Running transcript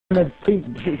It's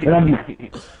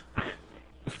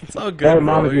all good, Hey, bro.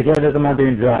 Mom, if you hear this, I'm not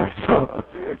doing drugs.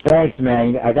 Thanks,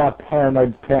 man. I got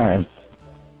paranoid parents.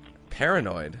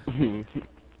 Paranoid? I'm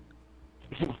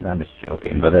just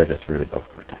joking, but they're just really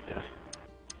overprotective.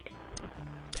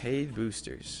 Paid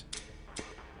boosters.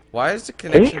 Why is the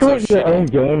Can you connection so create your own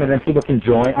shitty? game and then people can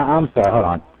join? I'm sorry, hold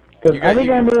on. Because You got- I think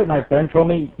you- I remember that my friend told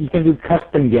me you can do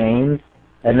custom games,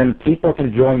 and then people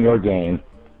can join your game.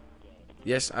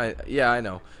 Yes, yeah, I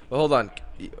know. But hold on.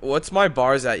 What's my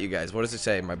bars at, you guys? What does it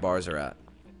say my bars are at?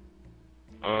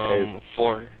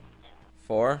 4.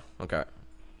 4? Okay.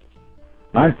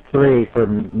 Mine's 3 for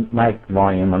mic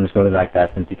volume. I'm just going to like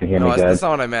that since you can hear No, me good. that's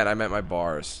not what I meant. I meant my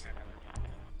bars.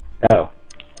 Oh.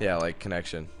 Yeah, like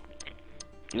connection.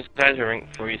 This guy's are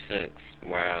ranked 46.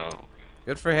 Wow.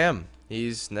 Good for him. He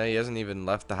hasn't even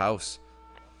left the house.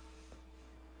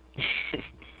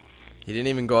 He didn't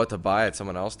even go out to buy it.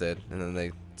 Someone else did, and then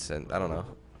they sent. I don't know.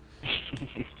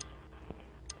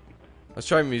 Let's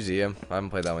try Museum. I haven't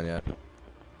played that one yet.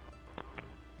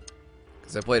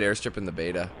 Cause I played Airstrip in the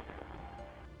beta.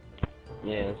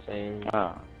 Yeah, same.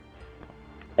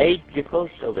 Hey, your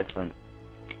clothes still different.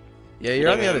 Yeah,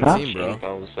 you're on the other Huh? team, bro.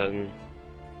 All of a sudden.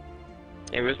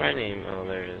 Hey, where's my name? Oh,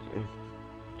 there it is.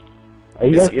 Are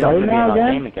you guys You don't starting want to be in now our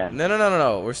game again? again.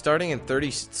 No. We're starting in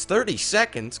 30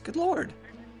 seconds. Good lord.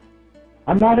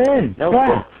 I'm not in. No,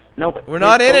 Crap. no. We're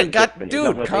not in it. God,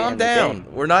 Dude, calm down.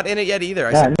 We're not in it yet either.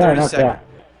 I Yeah, said no, 30 no, seconds. crap.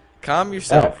 Calm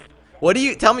yourself. What do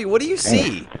you tell me? What do you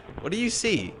see? What do you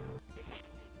see?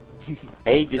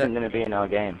 Age isn't going to be in our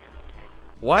game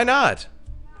Why not?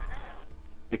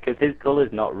 because his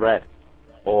color's not red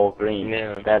or green.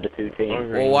 Yeah. They're the two teams.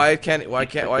 Or Well, why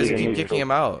does he keep kicking him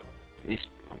out? He's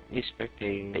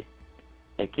spectating.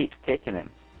 It keeps kicking him.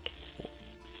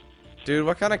 Dude,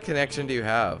 what kind of connection do you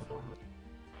have?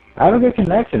 I have a good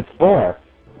connection. 4.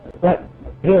 But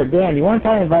here, Dan, you want to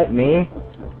try and invite me?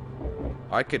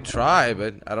 I could try,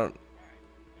 but I don't.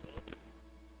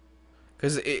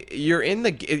 Cause you're in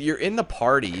the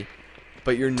party,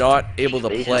 but you're not able to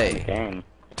He's in the play. game.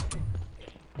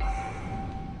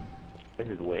 This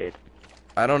is weird.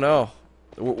 I don't know.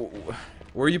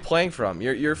 Where are you playing from?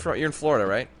 You're in Florida,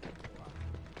 right?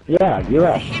 Yeah, you're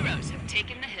right. Heroes have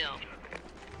taken the hill.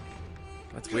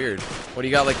 That's weird. What do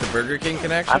you got, like the Burger King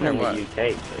connection I'm or in what? the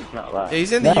UK, so it's not that. Yeah,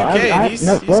 he's in the No, UK. And he's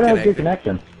no, Florida has good connected.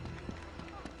 connection.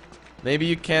 Maybe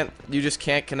you can't. You just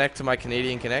can't connect to my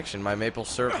Canadian connection, my maple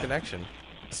syrup connection.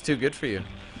 It's too good for you.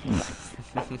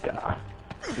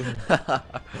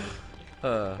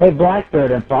 Hey,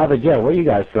 Blackbird and Father Joe, where are you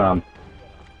guys from?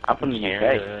 I'm from the UK.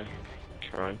 Canada,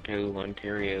 Toronto,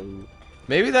 Ontario.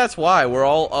 Maybe that's why we're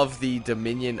all of the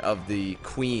dominion of the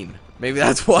Queen. Maybe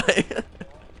that's why.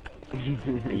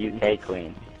 The UK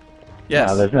Queen. Yes.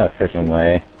 No, there's no freaking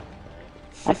way.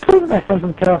 I told my friend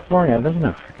from California. There's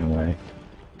no freaking way.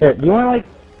 Here, you want to, like,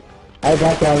 I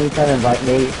got guy you try to invite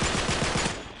me?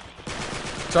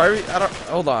 Sorry, I don't.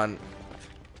 Hold on.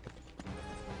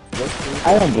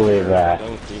 I don't believe that.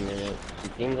 Only 3 minutes. The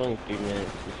game's only 3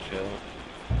 minutes to show.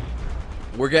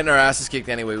 We're getting our asses kicked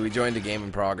anyway. We joined a game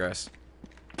in progress.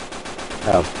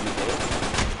 Oh.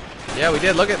 Yeah, we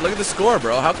did. Look at the score,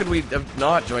 bro. How could we have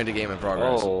not joined a game in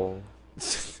progress? Oh.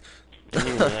 Didn't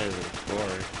even realize the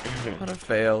score. What a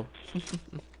fail.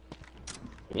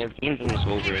 Yeah, the game's almost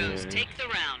over Heroes anyway. take the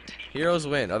round. Heroes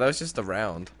win. Oh, that was just the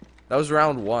round. That was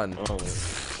round 1. Oh.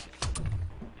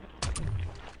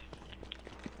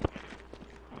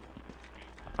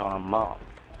 Oh, Mom.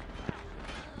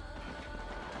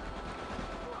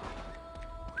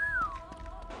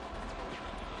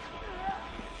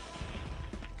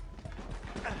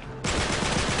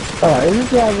 Oh, is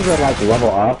this guy able to, like,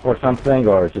 level up or something,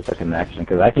 or is it just a connection?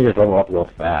 Because I can just level up real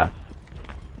fast.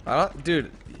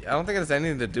 Dude, I don't think it has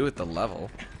anything to do with the level.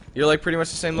 You're like pretty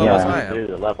much the same level as I Do am.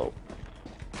 the level.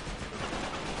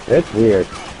 It's weird.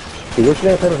 See, this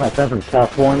guy said was my friend from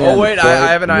California. Oh wait,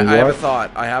 I have New I have a York.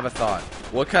 thought. I have a thought.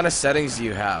 What kind of settings do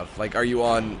you have? Like, are you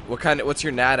on what's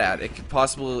your NAT at? It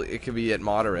could be at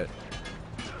moderate.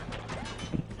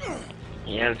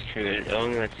 Yeah, that's true. It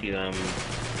only lets you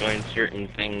join certain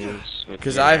things.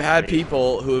 Because I've had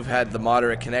people who have had the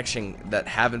moderate connection that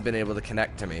haven't been able to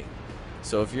connect to me.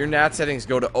 So if your NAT settings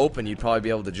go to open, you'd probably be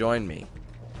able to join me.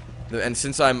 And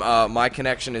since I'm my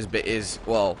connection is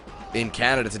well, in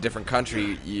Canada, it's a different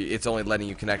country. It's only letting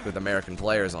you connect with American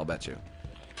players. I'll bet you.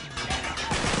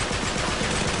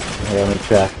 Here, let me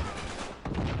check.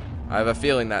 I have a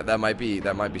feeling that might be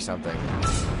something.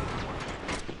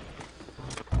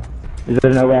 Is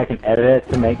there no way I can edit it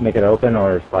to make it open,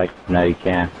 or it's like, no, you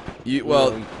can't?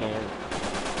 Well, No, you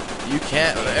can't. you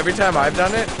can't. Every time I've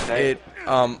done it,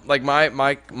 Like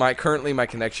my currently my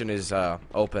connection is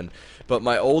open, but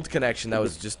my old connection that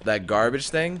was just that garbage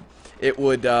thing. It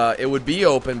would be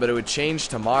open, but it would change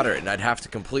to moderate, and I'd have to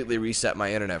completely reset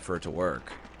my internet for it to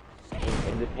work.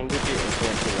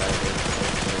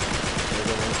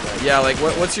 Yeah, like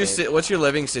what's your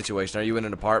living situation? Are you in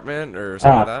an apartment or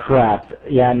something like that? Crap.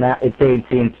 Yeah, now it's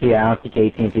AT&T. I don't think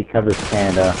AT&T covers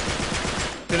Canada.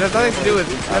 It has nothing to do with.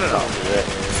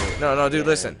 No, dude,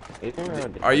 listen.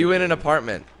 Are you in an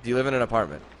apartment? Do you live in an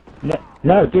apartment?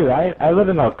 No, dude. I live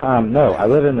in a no. I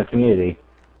live in the community.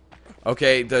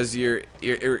 Okay. Does your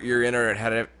internet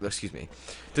have? Excuse me.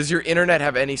 Does your internet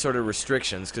have any sort of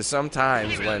restrictions? Because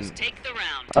sometimes when.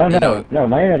 Oh no, no,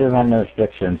 my internet doesn't have no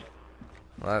restrictions.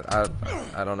 I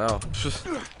don't know.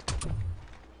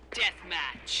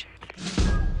 Deathmatch.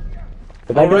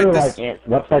 If I go to like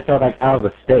websites that are like out of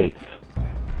the states.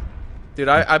 Dude,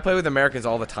 I play with Americans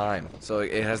all the time, so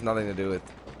it has nothing to do with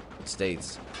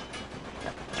states.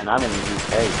 And I'm in the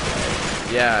UK.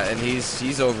 So Yeah, and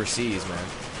he's overseas, man.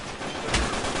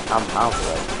 I'm out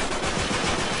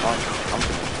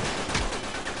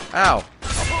Ow.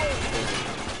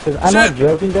 Cause I'm not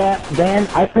joking, Dan.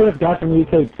 I play with guys from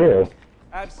UK too.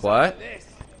 What?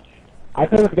 I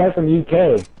play with guys from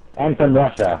UK and from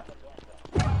Russia.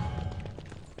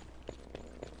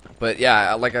 But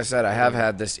yeah, like I said, I have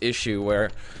had this issue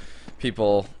where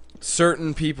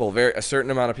certain people, a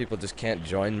certain amount of people just can't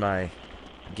join my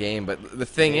game. But the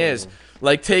thing is,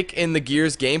 like take in the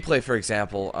Gears gameplay for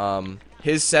example,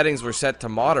 his settings were set to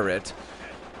moderate,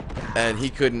 and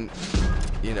he couldn't,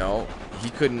 you know,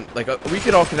 like we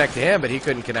could all connect to him, but he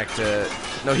couldn't connect to.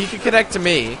 No, he could connect to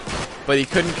me, but he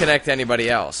couldn't connect to anybody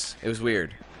else. It was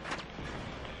weird.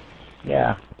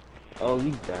 Yeah. Oh,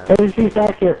 you done. So she's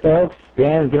back here, folks.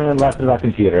 Dan's giving a lesson about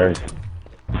computers.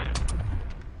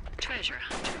 Treasure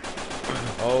hunter.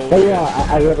 Oh. But yeah,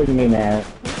 I get what you mean, man.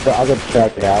 So I'll go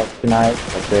check it out tonight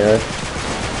up there.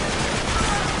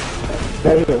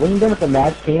 So here, when you're done with the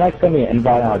match, can you like send me an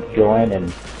invite and I'll join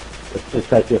and let's just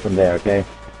take it from there, okay?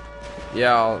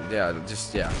 Yeah, yeah. Don't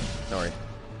worry.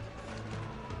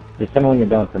 Just tell me when you're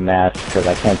done with the match, because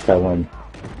I can't tell when.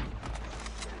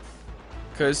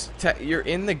 Because you're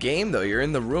in the game, though. You're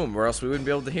in the room, or else we wouldn't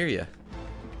be able to hear you.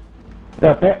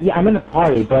 So, yeah, I'm in the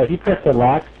party, but if you press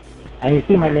select and you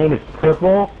see my name is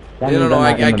purple, that means No, I'm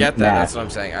I not in the get that. match. That's what I'm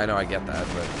saying. I know, I get that.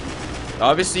 But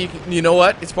obviously, you know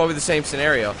what? It's probably the same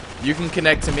scenario. You can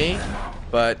connect to me,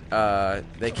 but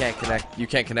they can't connect. You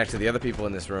can't connect to the other people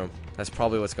in this room. That's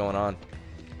probably what's going on.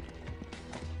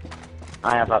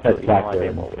 I have absolutely no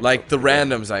idea what we're Like the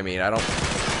randoms, I mean. I don't.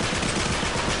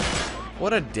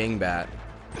 What a dingbat.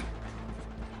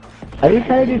 Are you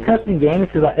trying to do custom games?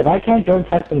 Because if I can't join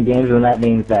custom games, then that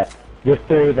means that your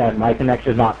theory that my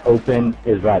connection is not open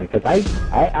is right. Because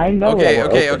I know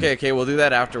that we're open. Okay. We'll do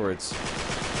that afterwards.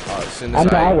 As soon I'm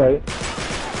as not wait.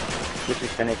 This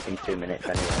is finished in 2 minutes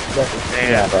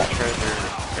anyway. Yeah,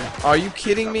 but Are you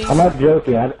kidding me? I'm not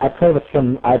joking. I play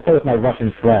with my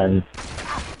Russian friends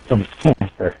from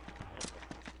Stanford.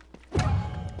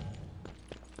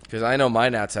 Because I know my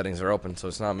NAT settings are open, so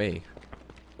it's not me.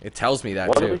 It tells me that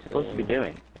What are too. we supposed to be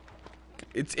doing?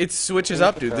 It switches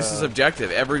up, dude. This is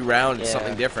objective. Every round is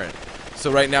something different.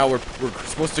 So right now we're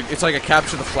supposed to. It's like a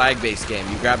capture the flag based game.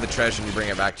 You grab the treasure and you bring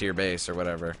it back to your base or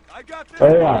whatever.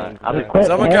 Oh yeah.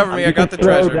 Someone cover me. I got the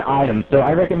throw treasure. the item, so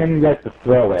I recommend you guys to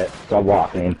throw it while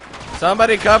walking.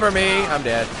 Somebody cover me. I'm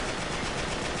dead.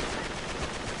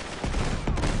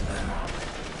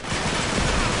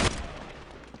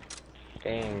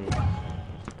 Dang.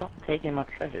 Stop taking my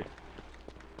treasure.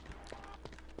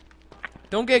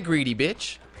 Don't get greedy,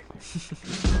 bitch.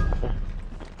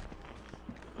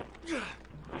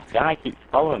 Guy keeps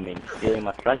following me, stealing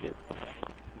my treasures.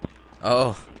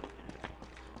 Oh.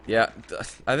 Yeah,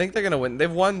 I think they're gonna win.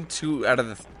 They've won 2 out of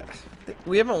the.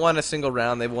 We haven't won a single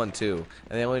round. They've won 2,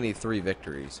 and they only need 3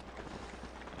 victories.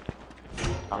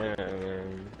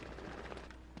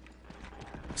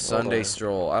 Sunday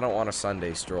stroll. I don't want a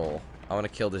Sunday stroll. I want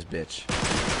to kill this bitch.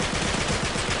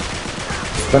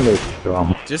 Sunday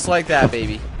strong. Just like that,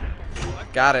 baby.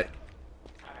 Got it.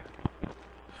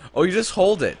 Oh, you just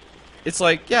hold it. It's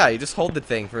like, yeah, you just hold the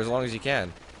thing for as long as you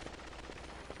can.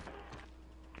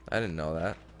 I didn't know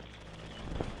that.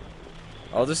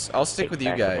 I'll stick with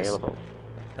you guys.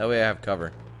 That way I have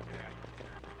cover.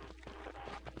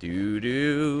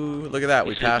 Doo-doo. Look at that,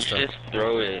 we passed him. Just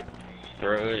throw it.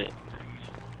 Throw it.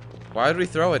 Why did we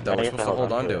throw it, though? We're supposed to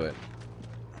hold on to it.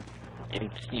 And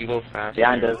you go fast.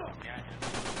 Behind us.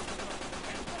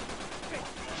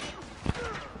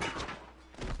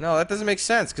 No, that doesn't make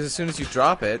sense, because as soon as you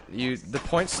drop it, the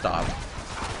points stop.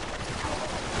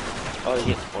 Oh, you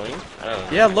get points? Oh.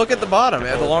 Yeah, look at the bottom.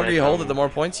 The Oh, longer like, you hold it, the more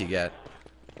points you get.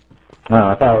 No,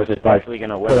 I thought it was just like Actually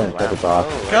gonna win put the in last. the box.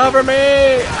 Oh, Cover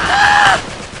me!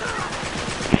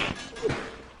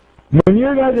 When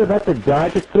you guys are about to die,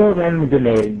 just throw a random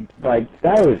grenade. Like,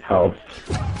 that always helps.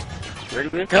 Where do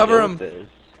we have to Cover go him. with this?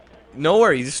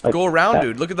 Nowhere. You just Like go around, that.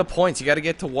 dude. Look at the points. You got to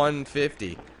get to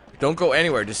 150. Don't go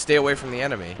anywhere. Just stay away from the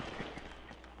enemy.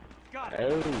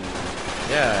 Oh.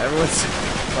 Yeah, everyone's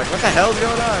like, what the hell's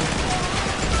going on?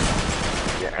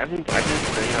 Yeah, I've been playing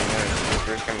online. It's the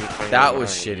first time I'm playing That online, was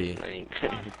shitty.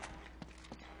 Like,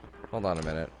 Hold on a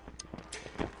minute.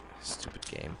 Stupid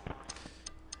game.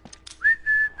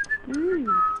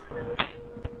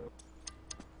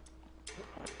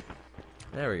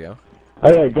 There we go.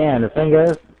 Oh yeah, Dan, the thing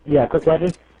is, yeah, quick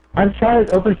question. Uncharted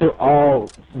is open to all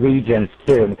regions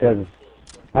too, because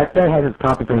my friend has his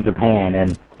copy from Japan,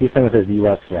 and he's from with his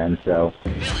US friend, so.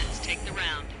 Villains take the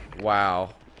round. Wow.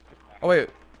 Oh, wait.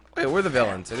 Wait, we're the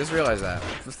villains. I just realized that.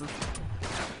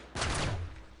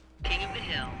 King of the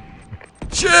hill.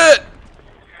 Shit!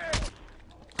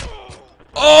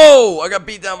 Oh! I got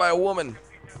beat down by a woman.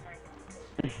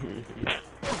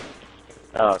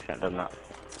 Oh, okay, done that.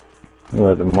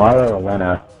 Was it Mara or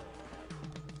Lena?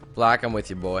 Black, I'm with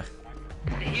you, boy.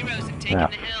 The heroes have taken Yeah.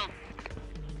 the hill.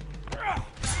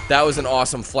 That was an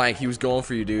awesome flank. He was going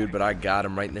for you, dude, but I got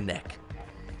him right in the neck.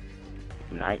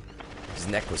 Nice. His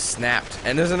neck was snapped.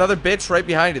 And there's another bitch right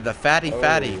behind you. The fatty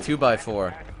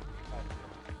 2x4.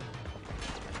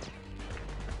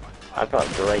 I've got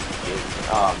great skills.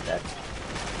 Oh, I'm dead.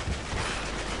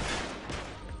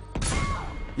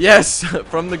 Yes!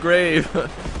 From the grave.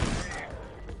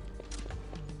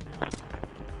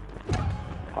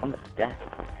 I'm dead.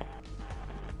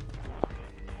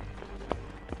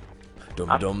 Dum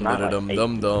I'm dum not da dum like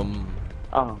dum dum.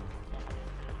 Oh.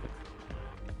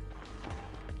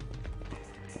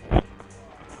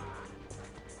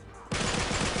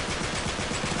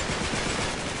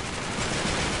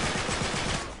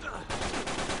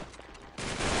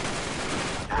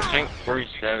 Tank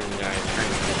 47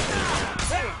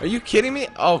 guys. Are you kidding me?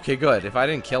 Oh, okay, good. If I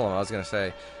didn't kill him, I was gonna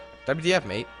say, WDF,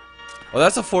 mate. Oh,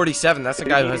 that's a 47. That's the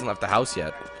guy who hasn't left the house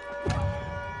yet.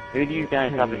 Who do you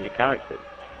guys have as your characters?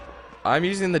 I'm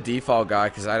using the default guy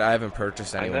because I haven't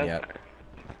purchased anyone yet.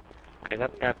 I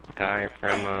got that guy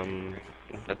from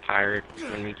the pirate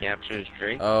when we captured his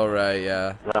Drake. Oh, right,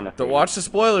 yeah. Lemon. Watch the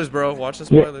spoilers, bro. Watch the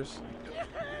spoilers.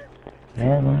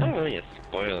 Yeah, Not man. really a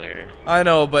spoiler. I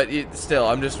know, but still,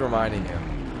 I'm just reminding you.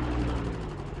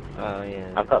 Oh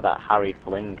yeah. I've got that Harry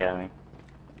Flynn going.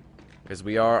 Because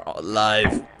we are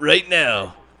live right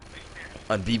now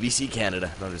on BBC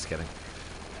Canada. No, I'm just kidding.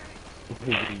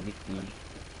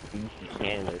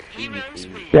 Heroes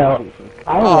win. So,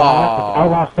 I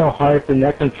laughed so hard the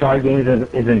next Uncharted game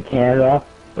is in Canada.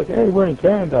 Like, hey, we're in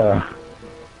Canada.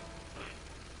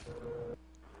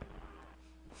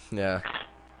 Yeah.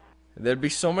 There'd be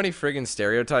so many friggin'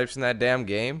 stereotypes in that damn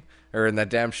game. Or in that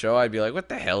damn show. I'd be like, what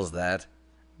the hell's that?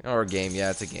 Or a game. Yeah,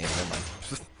 it's a game. Never mind.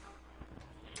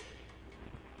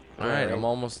 Alright, I'm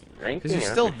almost... Because you're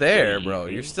still there, bro.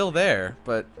 You're still there,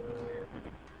 but...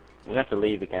 We have to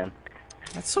leave again.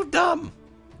 That's so dumb.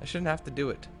 I shouldn't have to do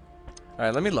it.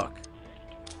 Alright, let me look.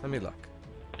 Let me look.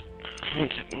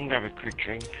 I'm grab a quick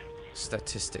drink.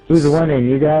 Statistics. Who's winning,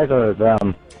 you guys or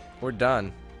them? We're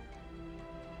done.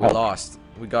 We lost.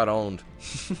 We got owned.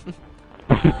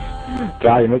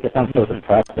 God, you make it sound so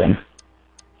depressing.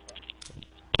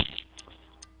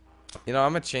 You know,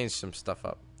 I'm gonna change some stuff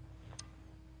up.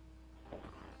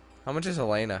 How much is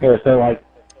Elena? Here, so like,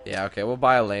 Yeah, okay, we'll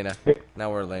buy Elena.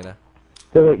 Now we're Elena.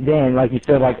 so like, Dan, like you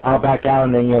said, like, I'll back out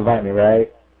and then you invite me,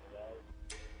 right?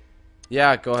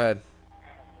 Yeah, go ahead.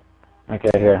 Okay,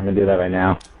 here, I'm gonna do that right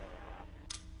now.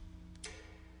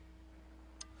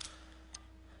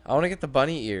 I want to get the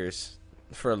bunny ears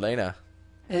for Elena.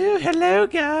 Oh, hello,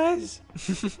 guys.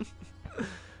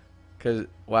 Cause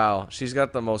wow, she's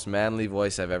got the most manly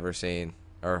voice I've ever seen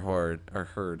or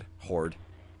heard. Horde.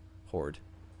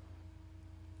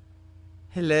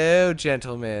 Hello,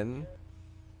 gentlemen.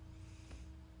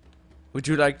 Would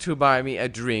you like to buy me a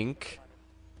drink?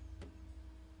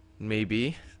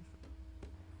 Maybe.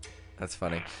 That's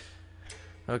funny.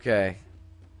 Okay.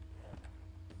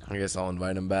 I guess I'll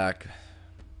invite him back.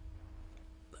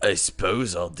 I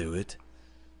suppose I'll do it.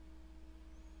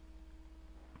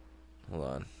 Hold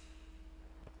on.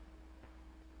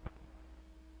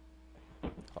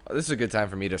 This is a good time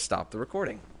for me to stop the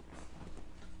recording.